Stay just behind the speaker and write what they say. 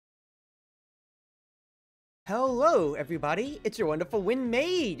Hello, everybody! It's your Wonderful Wind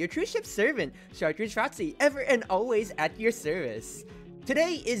Maid, your Cruz Ship Servant, Chartreuse Proxy, ever and always at your service.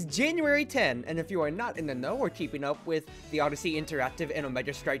 Today is January 10, and if you are not in the know or keeping up with the Odyssey Interactive and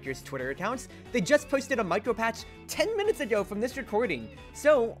Omega Strikers Twitter accounts, they just posted a micropatch 10 minutes ago from this recording.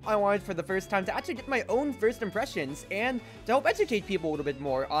 So, I wanted for the first time to actually get my own first impressions, and to help educate people a little bit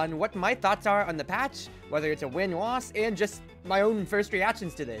more on what my thoughts are on the patch, whether it's a win-loss, and just my own first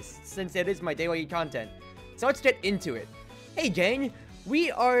reactions to this, since it is my daily content. So let's get into it. Hey gang, we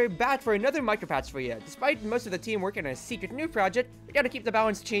are back for another micropatch for you. Despite most of the team working on a secret new project, we gotta keep the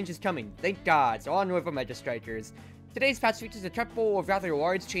balance changes coming. Thank God, so on with Omega Strikers. Today's patch features a couple of rather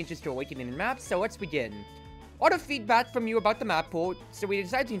large changes to Awakening and maps, so let's begin. A lot of feedback from you about the map pool, so we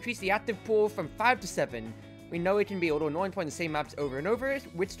decided to increase the active pool from 5 to 7. We know it can be a little annoying playing the same maps over and over,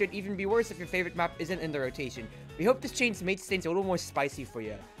 which could even be worse if your favorite map isn't in the rotation. We hope this change makes things a little more spicy for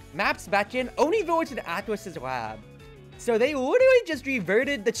you. Maps back in, only village in Atlas's lab. So they literally just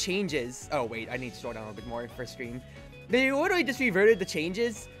reverted the changes. Oh wait, I need to slow down a little bit more for stream. They literally just reverted the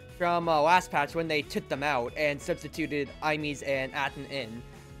changes from last patch when they took them out and substituted Imes and Atten in.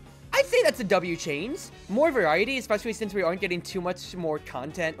 I'd say that's a W change. More variety, especially since we aren't getting too much more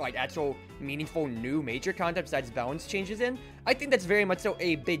content, like actual meaningful new major content besides balance changes in. I think that's very much so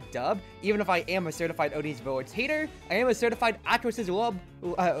a big dub. Even if I am a certified Odin's Village hater, I am a certified Atlas's Lab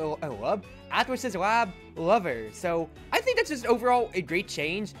lover. So I think that's just overall a great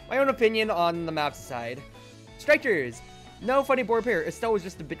change. My own opinion on the map side. Strikers. No funny board pair. Estelle was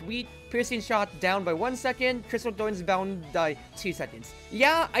just a bit weak. Piercing shot down by 1 second. Crystal Thorns bound by 2 seconds.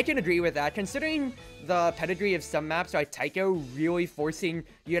 Yeah, I can agree with that. Considering the pedigree of some maps like Tycho really forcing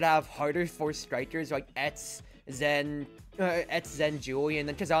you to have harder force strikers like Etz, Zen, Julie, and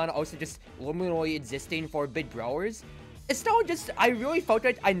then Kazan also just liminally existing for big brawlers. Estelle just, I really felt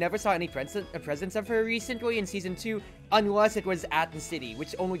like I never saw any presence of her recently in Season 2, unless it was Atten City,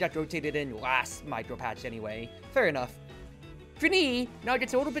 which only got rotated in last micropatch anyway. Fair enough. Trini now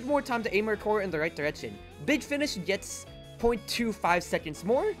gets a little bit more time to aim her core in the right direction. Big Finish gets 0.25 seconds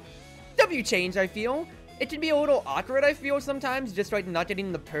more. W change, I feel. It can be a little awkward, I feel, sometimes, just like not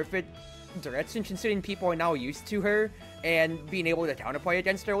getting the perfect direction, considering people are now used to her and being able to counterplay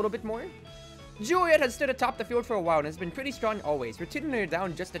against her a little bit more. Juliet has stood atop the field for a while and has been pretty strong always. We're tuning her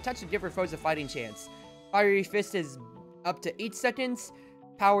down just a touch to give her foes a fighting chance. Fiery Fist is up to 8 seconds.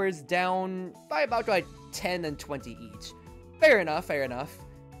 Powers down by about like 10 and 20 each. Fair enough, fair enough.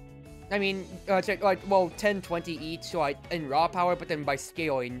 I mean, well, 10, 20 each, like, in raw power, but then by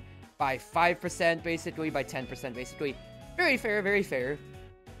scaling by 5%, basically, by 10%, basically. Very fair, very fair.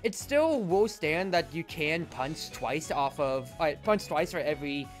 It still will stand that you can punch twice off of, punch twice for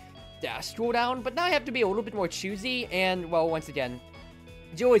every dash cooldown, but now I have to be a little bit more choosy, and, well, once again,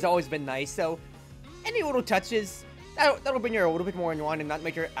 Julie's always been nice, so any little touches, that'll bring her a little bit more in line and not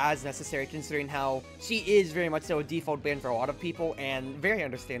make her as necessary, considering how she is very much so a default ban for a lot of people, and very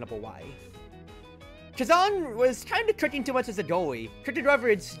understandable why. Kazan was kind of cooking too much as a goalie. Cricket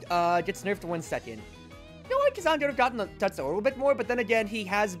Leverage gets nerfed to 1 second. You know what, Kazan could have gotten touched a little bit more, but then again, he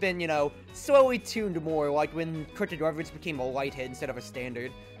has been, you know, slowly tuned more, like when Cricket Leverage became a light hit instead of a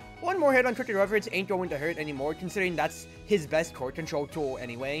standard. One more hit on Cricket Leverage ain't going to hurt anymore, considering that's his best core control tool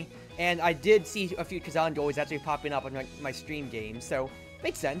anyway. And I did see a few Kazan goalies actually popping up on my stream game, so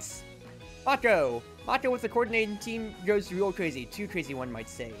makes sense. Mako with the coordinating team goes real crazy, too crazy one might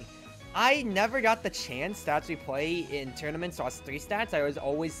say. I never got the chance to actually play in tournaments loss 3 stats. I was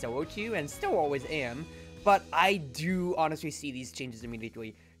always solo queue and still always am, but I do honestly see these changes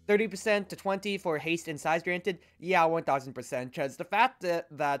immediately. 30% to 20 for haste and size granted, yeah, 1000%, because the fact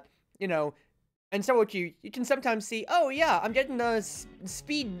that, you know, and so you can sometimes see, oh yeah, I'm getting the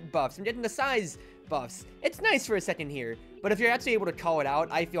speed buffs, I'm getting the size buffs. It's nice for a second here, but if you're actually able to call it out,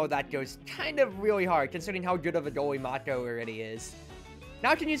 I feel that goes kind of really hard, considering how good of a goalie Mako already is. Now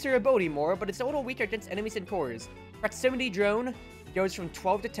I can use her ability more, but it's a little weaker against enemies and cores. Proximity Drone goes from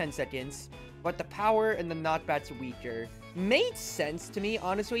 12 to 10 seconds, but the power and the knockback's weaker. Made sense to me,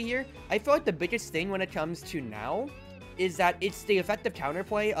 honestly, here. I feel like the biggest thing when it comes to now is that it's the effective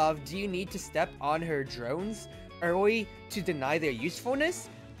counterplay of, do you need to step on her drones early to deny their usefulness,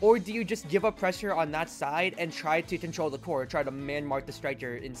 or do you just give up pressure on that side and try to control the core, try to man-mark the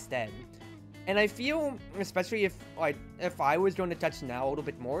striker instead? And I feel, especially if I was going to touch now a little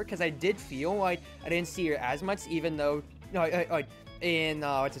bit more, because I did feel like I didn't see her as much, even though, in,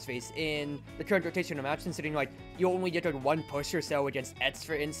 in the current rotation of maps, considering, like, you only get one push or so against Etz,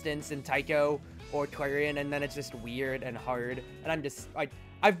 for instance, and Tycho, or Clarion, and then it's just weird and hard, and I'm just, like,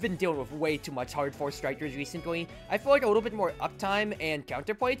 I've been dealing with way too much hard force strikers recently. I feel like a little bit more uptime and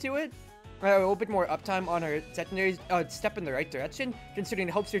counterplay to it a little bit more uptime on her secondary step in the right direction, considering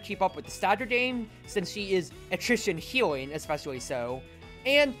it helps her keep up with the staggered aim, since she is attrition healing, especially so.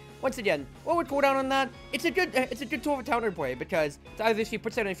 And once again, what would cooldown on that? It's a good tool for counterplay, because it's either she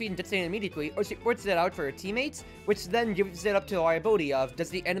puts it on her feet and gets it immediately, or she puts it out for her teammates, which then gives it up to the liability of, does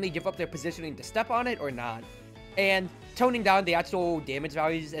the enemy give up their positioning to step on it or not? And toning down the actual damage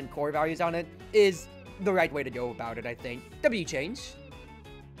values and core values on it is the right way to go about it, I think. W change.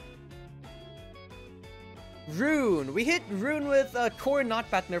 Rune. We hit Rune with core not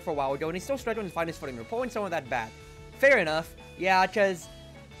bad nerf for a while ago, and he's still struggling to find his footing. We're pulling some of that back. Fair enough. Yeah, because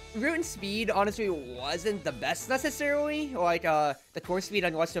Rune's speed honestly wasn't the best necessarily. Like, the core speed,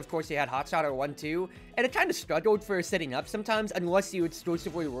 unless of course you had Hotshot or 1-2. And it kind of struggled for setting up sometimes, unless you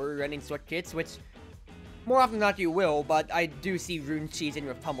exclusively were running Swift kits, which more often than not you will, but I do see Rune cheesing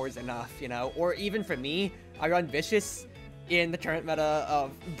with pummels enough, you know? Or even for me, I run Vicious in the current meta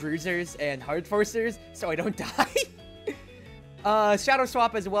of Bruisers and Hard Forcers, so I don't die. Shadow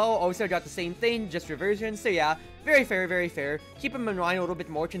Swap as well, also got the same thing, just reversion, so yeah, very fair, very fair. Keep him in line a little bit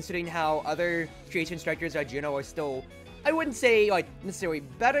more, considering how other Creation Strikers like Juno are still, I wouldn't say, like, necessarily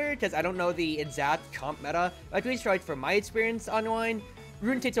better, because I don't know the exact comp meta, but at least, like, from my experience online,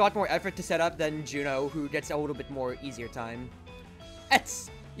 Rune takes a lot more effort to set up than Juno, who gets a little bit more easier time.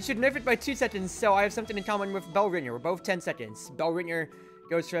 Ets! You should nerf it by 2 seconds, so I have something in common with Bellringer. We're both 10 seconds. Bellringer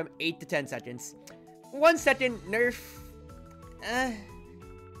goes from 8 to 10 seconds. 1 second nerf. I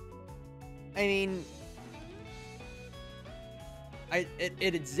mean,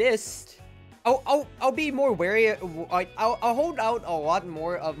 it exists. I'll be more wary. I'll hold out a lot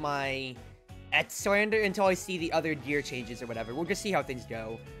more of my Ets-slander until I see the other gear changes or whatever. We'll just see how things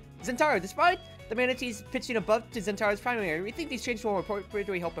go. Zentaro, despite the Manatee's pitching a buff to Zentaro's primary, we think these changes will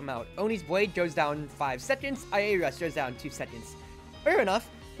appropriately help him out. Oni's Blade goes down 5 seconds, IA Rush goes down 2 seconds. Fair enough.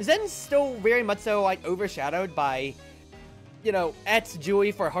 Zen's still very much so, like, overshadowed by, you know, Ets,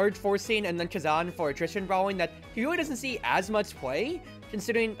 Julie for hard forcing, and then Kazan for attrition brawling, that he really doesn't see as much play,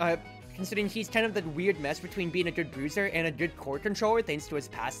 considering he's kind of the weird mess between being a good bruiser and a good core controller, thanks to his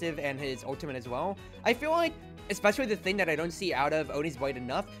passive and his ultimate as well. I feel like, especially the thing that I don't see out of Oni's Blade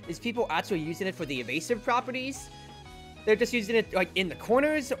enough, is people actually using it for the evasive properties. They're just using it, like, in the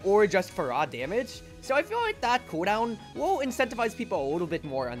corners, or just for raw damage. So I feel like that cooldown will incentivize people a little bit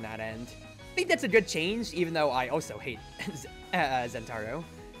more on that end. I think that's a good change, even though I also hate Zentaro.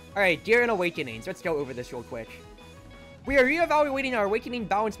 Alright, Gear and Awakenings. Let's go over this real quick. We are reevaluating our Awakening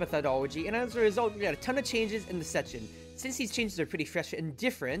balance methodology, and as a result, we got a ton of changes in the section. Since these changes are pretty fresh and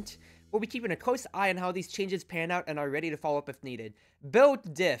different, we'll be keeping a close eye on how these changes pan out and are ready to follow up if needed.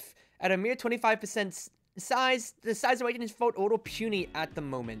 Build diff. At a mere 25% size, the size Awakenings felt a little puny at the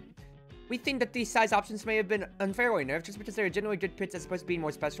moment. We think that these size options may have been unfairly nerfed just because they're generally good pits as opposed to being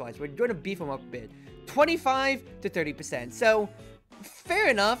more specialized. We're going to beef them up a bit. 25 to 30%. So, fair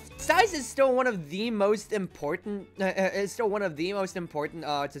enough. Size is still one of the most important,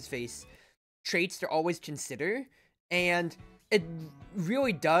 traits to always consider. And it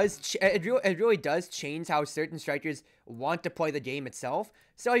really does change how certain strikers want to play the game itself.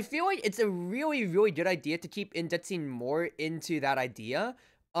 So I feel like it's a really, really good idea to keep indexing more into that idea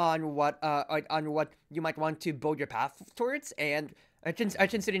on what you might want to build your path towards. And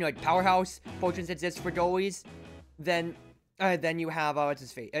considering like Powerhouse Potions exist for goalies, then you have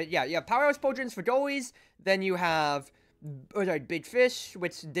you have Powerhouse Potions for goalies. Then you have Big Fish,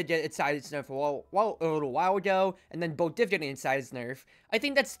 which did get its size nerf a little while ago, and then both did get its size nerf. I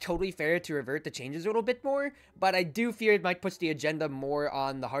think that's totally fair to revert the changes a little bit more, but I do fear it might push the agenda more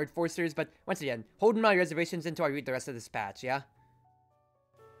on the hard forcers. But once again, holding my reservations until I read the rest of this patch, yeah?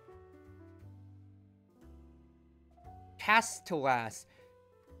 Cast to last.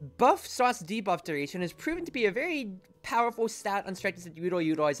 Buff sauce debuff duration has proven to be a very powerful stat on strikers that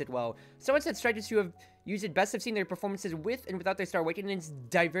utilize it well. So much that strikers who have used it best have seen their performances with and without their Star Awakenings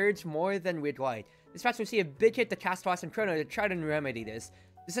diverge more than we'd like. This patch will see a big hit to Cast Loss and Chrono to try to remedy this.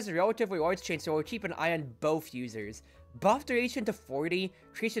 This is a relatively large change, so we'll keep an eye on both users. Buff duration to 40,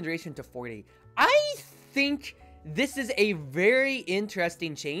 creation duration to 40. I think this is a very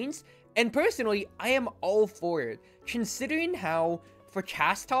interesting change, and personally, I am all for it. Considering how, for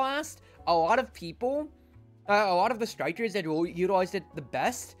Cast to Last, a lot of people, a lot of the strikers that utilized it the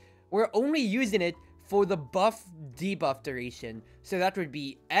best were only using it for the buff debuff duration. So that would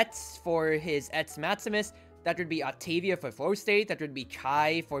be Ets for his Ets Maximus, that would be Octavia for Flow State, that would be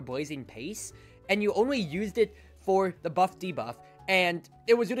Kai for Blazing Pace, and you only used it for the buff debuff. And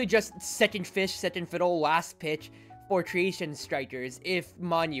it was really just second fish, second fiddle, last pitch for creation strikers if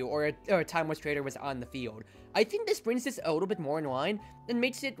Manu or a Timeless Trader was on the field. I think this brings this a little bit more in line and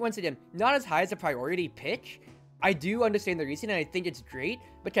makes it, once again, not as high as a priority pick. I do understand the reason, and I think it's great,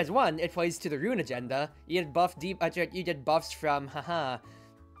 because one, it plays to the rune agenda. You get buffs from,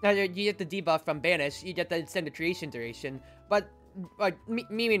 you get the debuff from Banish, you get the extended creation duration, but, like,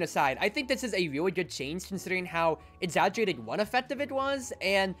 memeing aside, I think this is a really good change, considering how exaggerated one effect of it was,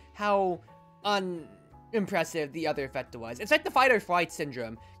 and how unimpressive the other effect was. It's like the fight or flight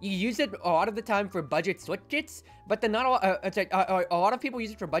syndrome. You use it a lot of the time for budget switch kits, but then not a lot of people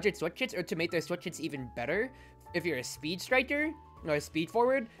use it for budget switch kits, or to make their switch kits even better, if you're a speed striker, or a speed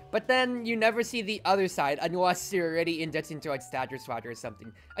forward, but then you never see the other side unless you're already indexing to like Stagger Swagger or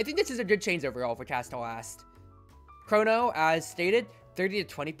something. I think this is a good change overall for Cast to Last. Chrono, as stated, 30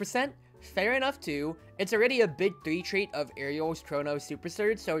 to 20%. Fair enough too. It's already a big 3 trait of Ariel's Chrono Super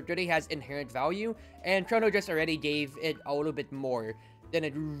Surge, so it really has inherent value, and Chrono just already gave it a little bit more than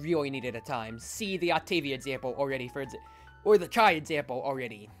it really needed at times. See the Octavia example already, or the Chai example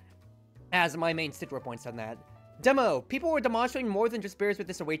already, as my main Citra points on that. Demo. People were demonstrating more than just bears with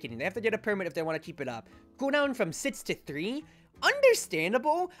this awakening. They have to get a permit if they want to keep it up. Cooldown from 6 to 3.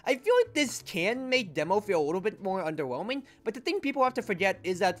 Understandable. I feel like this can make demo feel a little bit more underwhelming, but the thing people have to forget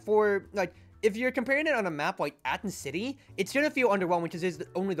is that for, like, if you're comparing it on a map like Athens City, it's gonna feel underwhelming because there's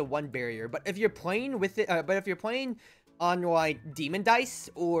only the one barrier. But if you're playing with it, on like Demon Dice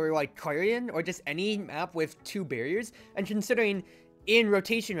or like Clarion or just any map with 2 barriers, and considering in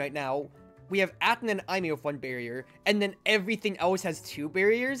rotation right now, we have Aten and Aimi with 1 barrier, and then everything else has 2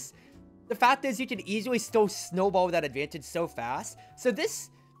 barriers. The fact is, you can easily still snowball that advantage so fast. So this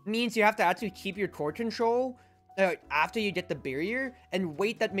means you have to actually keep your core control after you get the barrier, and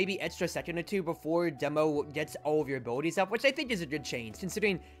wait that maybe extra second or 2 before demo gets all of your abilities up, which I think is a good change,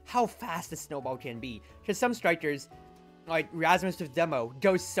 considering how fast the snowball can be. Because some strikers, like Rasmus with demo,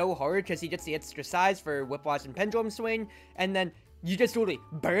 goes so hard because he gets the extra size for Whiplash and Pendulum Swing, and then you just literally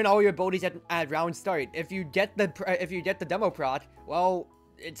burn all your abilities at round start. If you get the demo proc, well,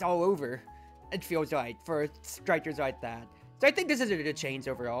 it's all over. It feels right for strikers like that. So I think this is a good change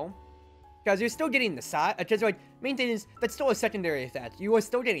overall, because you're still getting the size. Because like main thing is that's still a secondary effect. You are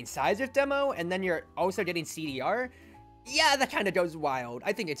still getting size with demo, and then you're also getting CDR. Yeah, that kind of goes wild.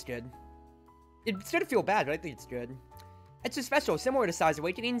 I think it's good. It's gonna feel bad, but I think it's good. It's a special, similar to Size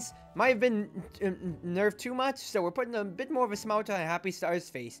Awakenings. Might have been nerfed too much, so we're putting a bit more of a smile to a Happy Star's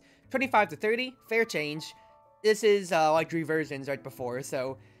face. 25 to 30, fair change. This is like reversions right before,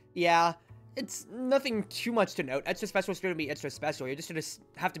 so yeah, it's nothing too much to note. Extra special is going to be extra special. You're just going to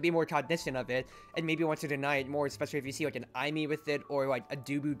have to be more cognizant of it, and maybe want to deny it more, especially if you see like an Aimi with it, or like a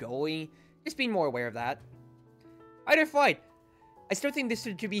Dubu Goalie. Just being more aware of that. Fight or Flight. I still think this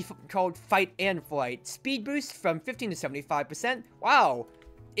should be called Fight and Flight. Speed boost from 15 to 75%. Wow,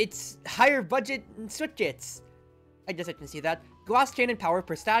 it's higher budget switch kits. I guess I can see that. Glass Cannon power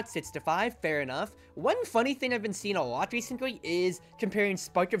per stat, 6 to 5, fair enough. One funny thing I've been seeing a lot recently is comparing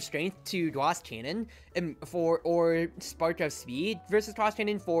Spark of Strength to Glass Cannon, or Spark of Speed versus Glass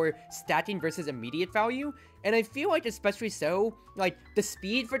Cannon for stacking versus immediate value. And I feel like especially so, like, the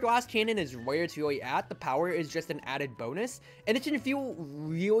speed for Glass Cannon is where it's really at, the power is just an added bonus, and it can feel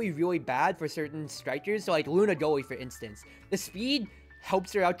really, really bad for certain strikers, so like Luna Goalie for instance. The speed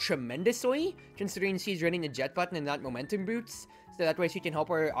helps her out tremendously, considering she's running a jet button and not momentum boots, so that way she can help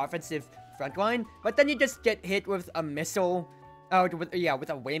her offensive front line. But then you just get hit with a missile, with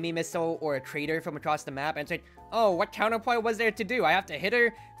a whammy missile or a crater from across the map, and it's like, oh, what counterplay was there to do? I have to hit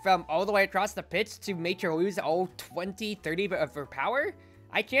her from all the way across the pitch to make her lose all 20, 30 of her power?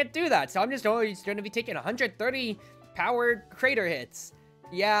 I can't do that, so I'm just always going to be taking 130 power crater hits.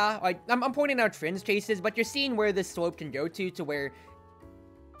 Yeah, like, I'm pointing out fringe cases, but you're seeing where this slope can go to where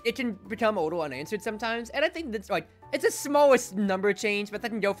it can become a little unanswered sometimes, and I think that's, like, it's the smallest number change, but that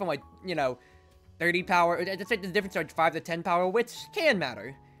can go from, like, you know, 30 power, it's like the difference like 5 to 10 power, which can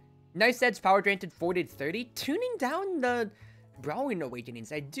matter. Nice Edge power granted 40 to 30, tuning down the Brawling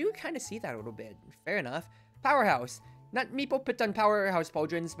Awakenings. I do kind of see that a little bit, fair enough. Powerhouse, not Meeple picked on Powerhouse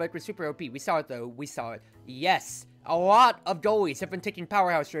Pauldrons, but with super OP, we saw it though, we saw it. Yes, a lot of goalies have been taking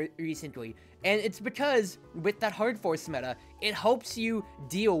Powerhouse recently, and it's because with that hard force meta, it helps you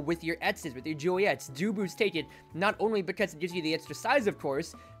deal with your Etzes, with your Juliets. Dubu's take it, not only because it gives you the extra size, of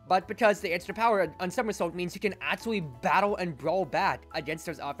course, but because the extra power on Somersault means you can actually battle and brawl back against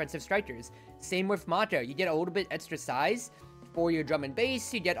those offensive strikers. Same with Mata, you get a little bit extra size for your drum and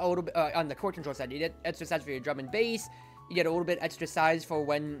bass, you get a little bit, on the core control side, you get extra size for your drum and bass, You get a little bit extra size for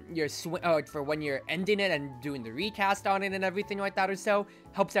when you're ending it and doing the recast on it and everything like that or so.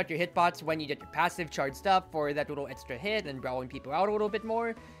 Helps out your hitbox when you get your passive charged up for that little extra hit and brawling people out a little bit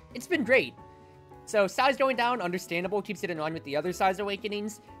more. It's been great. So size going down, understandable, keeps it in line with the other size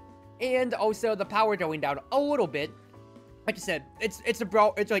awakenings. And also the power going down a little bit. Like I said,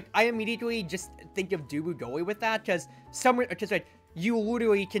 it's like I immediately just think of Dubu Goli with that, because like you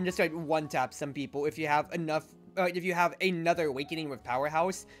literally can just like one tap some people if you have enough. If you have another awakening with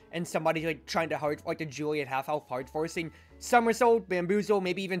Powerhouse and somebody like trying to like the Juliet half health hard forcing somersault, bamboozle,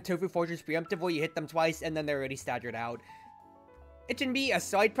 maybe even Tofu Fortress preemptively, you hit them twice and then they're already staggered out. It can be a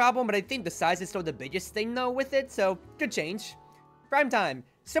slight problem, but I think the size is still the biggest thing though with it, so good change. Prime time.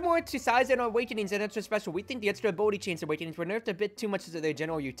 Similar to size and awakenings and extra special, we think the extra ability chains awakenings were nerfed a bit too much to their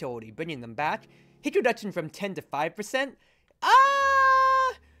general utility, bringing them back. Hit reduction from 10 to 5%.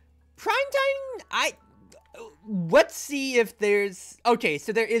 Prime time, let's see if there's... Okay,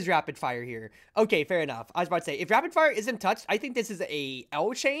 so there is rapid fire here. Okay, fair enough. I was about to say, if rapid fire isn't touched, I think this is a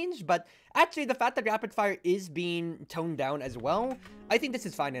L change, but actually the fact that rapid fire is being toned down as well, I think this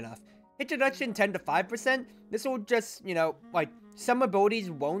is fine enough. Hit reduction 10 to 5%, this will just, you know, like, some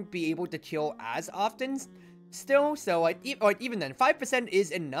abilities won't be able to kill as often still, so like even then, 5%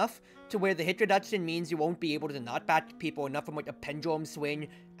 is enough to where the hit reduction means you won't be able to not back people enough from like a pendulum swing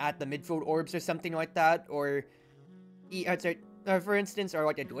at the midfield orbs or something like that, or for instance, or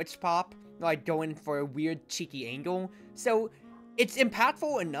like a glitch pop, like going for a weird cheeky angle. So it's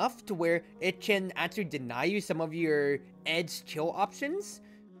impactful enough to where it can actually deny you some of your edge kill options,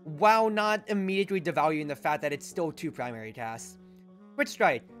 while not immediately devaluing the fact that it's still 2 primary tasks. Twitch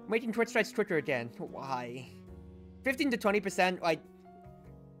Strike. Making Twitch Strikes quicker again. Why? 15 to 20%, like...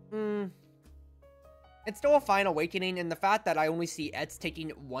 It's still a fine awakening, and the fact that I only see Eds taking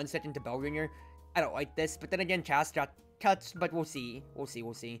 1 second to Bellringer, I don't like this. But then again, cast got cuts, but we'll see.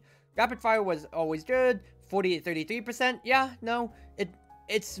 We'll see. Rapid Fire was always good. 40 to 33%. Yeah, no.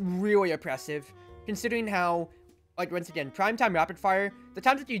 It's really oppressive. Considering how, like, once again, Primetime Rapid Fire, the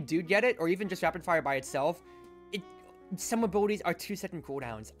times that you do get it, or even just Rapid Fire by itself, some abilities are 2-second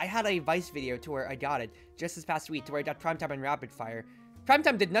cooldowns. I had a Vice video to where I got it just this past week, to where I got Primetime and Rapid Fire.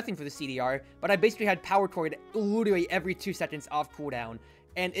 Primetime did nothing for the CDR, but I basically had Power Cord literally every 2 seconds off cooldown,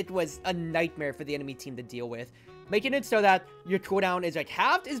 and it was a nightmare for the enemy team to deal with. Making it so that your cooldown is like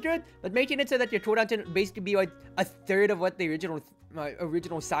halved is good, but making it so that your cooldown can basically be like a third of what the original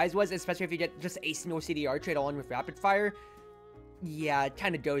size was, especially if you get just a single CDR trade along with Rapid Fire, yeah, it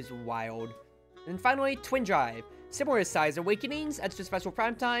kind of goes wild. And finally, Twin Drive. Similar size awakenings, extra special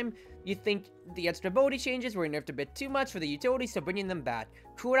prime time. You think the extra ability changes were nerfed a bit too much for the utility, so bringing them back.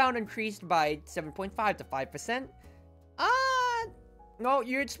 Cooldown increased by 7.5 to 5%. No,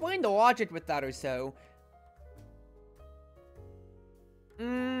 you explained the logic with that or so.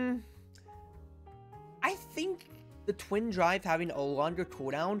 I think the Twin Drive having a longer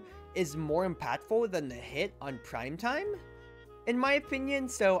cooldown is more impactful than the hit on prime time, in my opinion.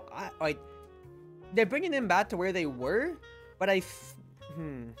 So they're bringing them back to where they were, but I'm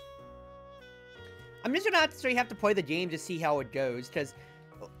just gonna actually have to play the game to see how it goes, because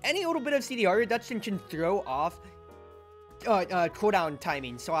any little bit of CDR reduction can throw off cooldown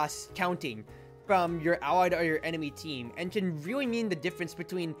timing / counting from your allied or your enemy team, and can really mean the difference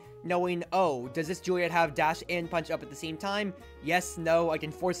between knowing, oh, does this Juliet have dash and punch up at the same time? Yes, no, I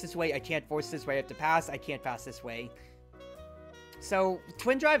can force this way, I can't force this way, I have to pass, I can't pass this way. So,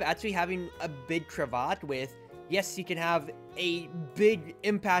 Twin Drive actually having a big cravat with, yes, you can have a big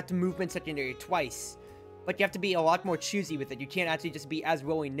impact movement secondary twice, but you have to be a lot more choosy with it. You can't actually just be as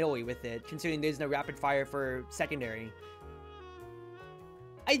willy-nilly with it, considering there's no rapid fire for secondary.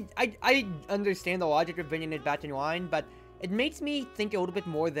 I understand the logic of bringing it back in line, but it makes me think a little bit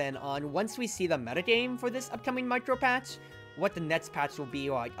more than on, once we see the metagame for this upcoming micro patch, what the next patch will be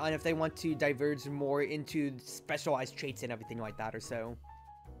like, and if they want to diverge more into specialized traits and everything like that or so.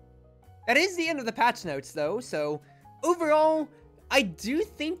 That is the end of the patch notes though, so overall, I do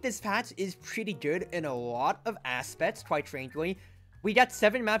think this patch is pretty good in a lot of aspects, quite frankly. We got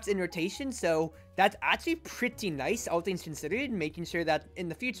 7 maps in rotation, so that's actually pretty nice, all things considered, making sure that in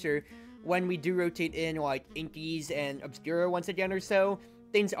the future, when we do rotate in like Inkies and Obscura once again or so,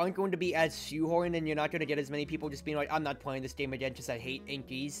 things aren't going to be as shoehorned, and you're not going to get as many people just being like, I'm not playing this game again because I hate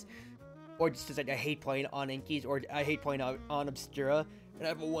Inkies, or just like I hate playing on Inkies, or I hate playing on Obscura, and I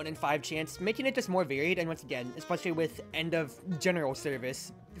have a 1 in 5 chance, making it just more varied. And once again, especially with end of general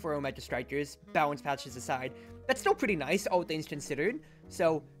service for Omega Strikers, balance patches aside, that's still pretty nice, all things considered.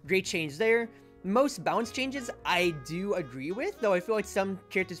 So great change there. most balance changes I do agree with, though I feel like some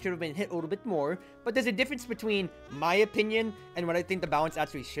characters should have been hit a little bit more. But there's a difference between my opinion and what I think the balance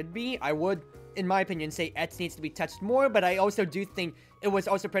actually should be. I would, in my opinion, say Etz needs to be touched more, but I also do think it was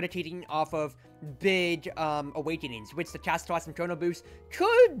also predicating off of big awakenings, which the Cast Toss and Chrono Boost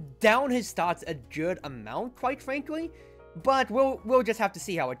could down his stats a good amount, quite frankly. But we'll just have to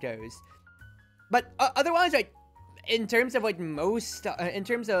see how it goes. But otherwise, like, in terms of like in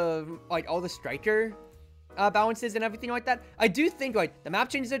terms of like all the striker balances and everything like that, I do think like the map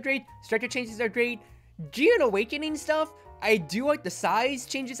changes are great, striker changes are great, Geared Awakening stuff, I do like the size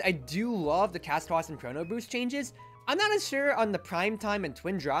changes, I do love the Cast Toss and Chrono Boost changes. I'm not as sure on the Prime Time and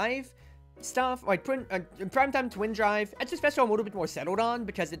Twin Drive stuff, like Prime Time, Twin Drive, Extra Special I'm a little bit more settled on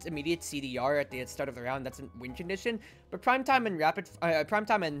because it's immediate CDR at the start of the round, that's in win condition, but Prime Time and Prime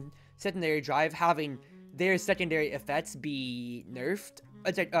Time and Secondary Drive having their secondary effects be nerfed,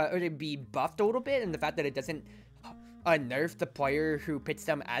 or be buffed a little bit, and the fact that it doesn't nerf the player who pits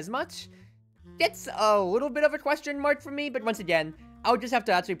them as much, it's a little bit of a question mark for me, but once again, I'll just have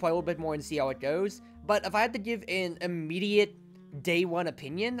to actually play a little bit more and see how it goes. But if I had to give an immediate day one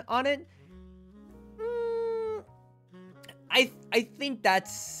opinion on it, I think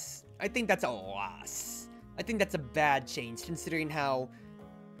that's a loss. I think that's a bad change, considering how,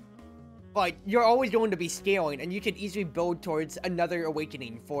 like, you're always going to be scaling, and you could easily build towards another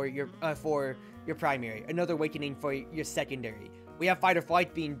awakening for your primary, another awakening for your secondary. We have Fight or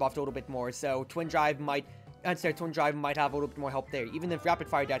Flight being buffed a little bit more, so Twin Drive might have a little bit more help there. Even if Rapid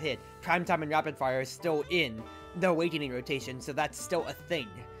Fire got hit, Prime Time and Rapid Fire is still in the awakening rotation, so that's still a thing.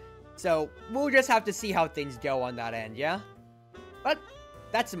 So we'll just have to see how things go on that end, yeah? But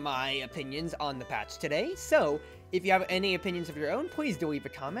that's my opinions on the patch today, so if you have any opinions of your own, please do leave a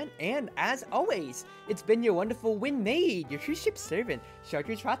comment, and as always, it's been your Wonderful Wind Maid, your Cruz Ship Servant,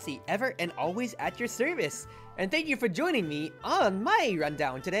 Chartreuse Proxy, ever and always at your service. And thank you for joining me on my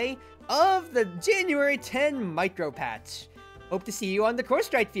rundown today of the January 10 Micropatch. Hope to see you on the Core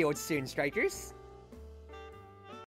Strike field soon, Strikers.